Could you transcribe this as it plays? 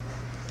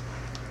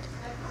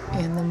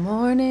In the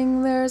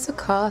morning there's a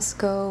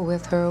Costco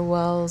with her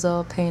walls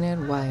all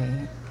painted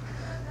white.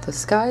 The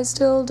sky's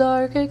still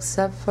dark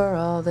except for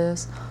all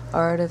this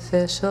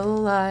artificial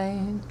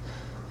light.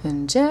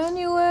 And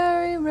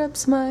January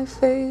rips my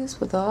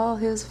face with all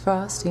his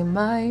frosty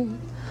might.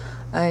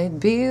 I'd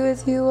be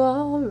with you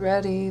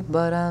already,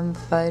 but I'm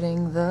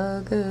fighting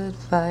the good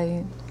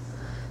fight.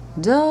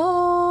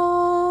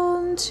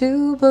 Don't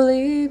you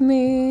believe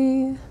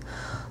me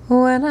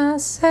when I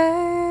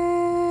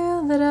say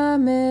that I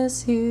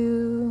miss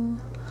you?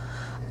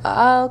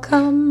 I'll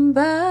come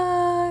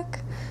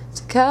back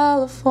to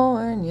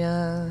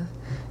California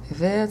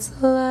if it's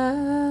the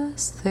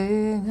last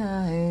thing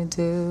I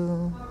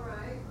do.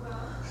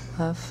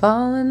 I've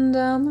fallen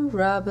down the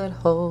rabbit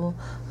hole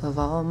of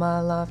all my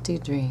lofty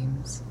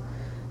dreams,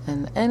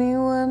 and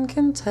anyone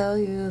can tell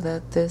you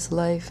that this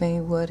life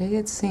ain't what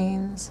it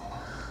seems.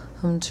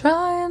 I'm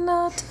trying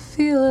not to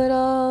feel it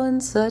all in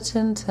such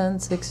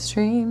intense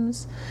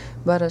extremes,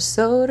 but I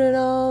sewed it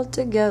all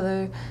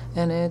together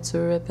and it's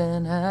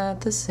ripping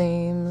at the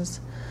seams.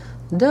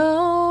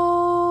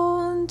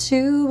 Don't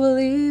you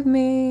believe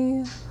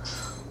me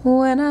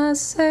when I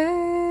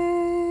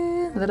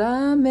say that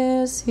I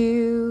miss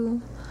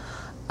you?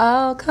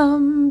 I'll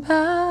come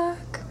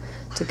back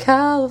to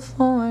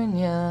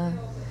California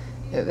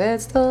if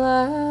it's the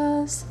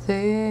last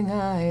thing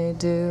I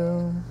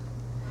do.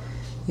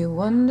 You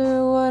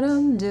wonder what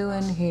I'm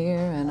doing here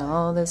in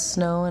all this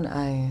snow and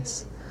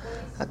ice.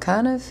 I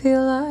kinda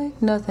feel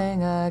like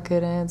nothing I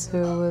could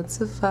answer would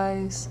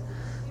suffice.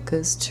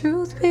 'Cause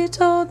truth be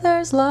told,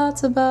 there's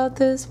lots about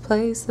this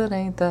place that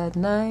ain't that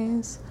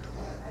nice.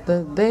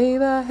 But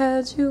babe, I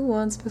had you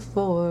once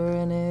before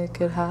and it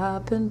could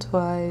happen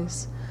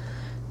twice.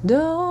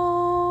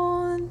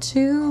 Don't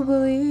you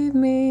believe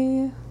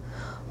me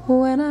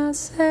when I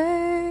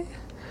say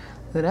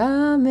that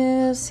I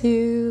miss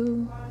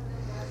you?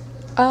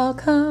 I'll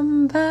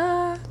come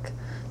back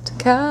to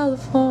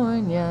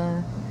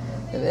California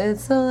if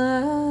it's the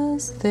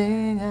last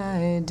thing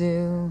I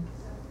do.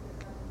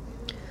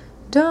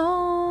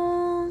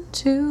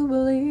 Don't you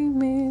believe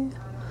me,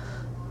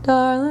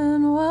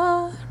 darling,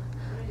 what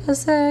I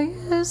say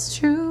is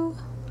true.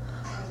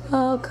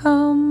 I'll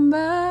come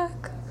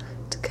back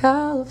to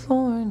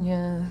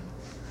California,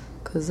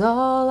 'cause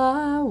all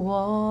I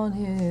want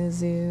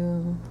is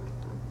you.